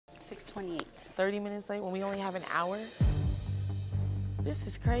6:28. 30 minutes late when we only have an hour? This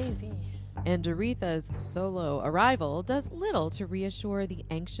is crazy. And Aretha's solo arrival does little to reassure the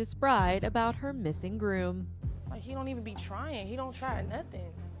anxious bride about her missing groom. Like, he don't even be trying. He don't try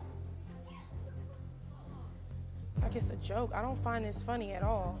nothing. Like, it's a joke. I don't find this funny at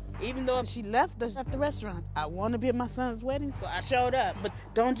all. Even though she left us at the restaurant, I want to be at my son's wedding, so I showed up. But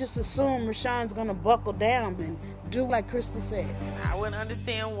don't just assume Rashawn's gonna buckle down and do like Crystal said. I wouldn't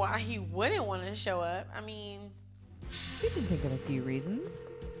understand why he wouldn't want to show up. I mean... We can think of a few reasons.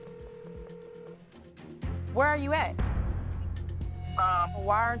 Where are you at?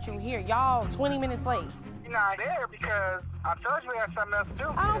 Why aren't you here? Y'all 20 minutes late. You're not there because I told you we had something else to do.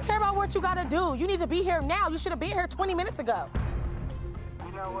 I don't care about what you gotta do. You need to be here now. You should have been here 20 minutes ago.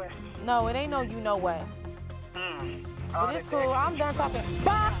 You know what? No, it ain't no you know what. But it's cool. I'm done talking.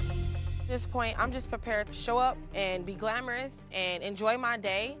 Bye! At this point, I'm just prepared to show up and be glamorous and enjoy my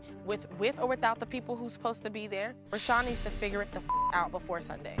day with or without the people who's supposed to be there. Rashawn needs to figure it the out before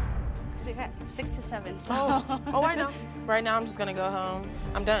Sunday. Because we've got 6 to 7, so. Oh, I know. Right now, I'm just gonna go home.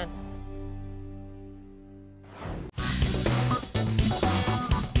 I'm done.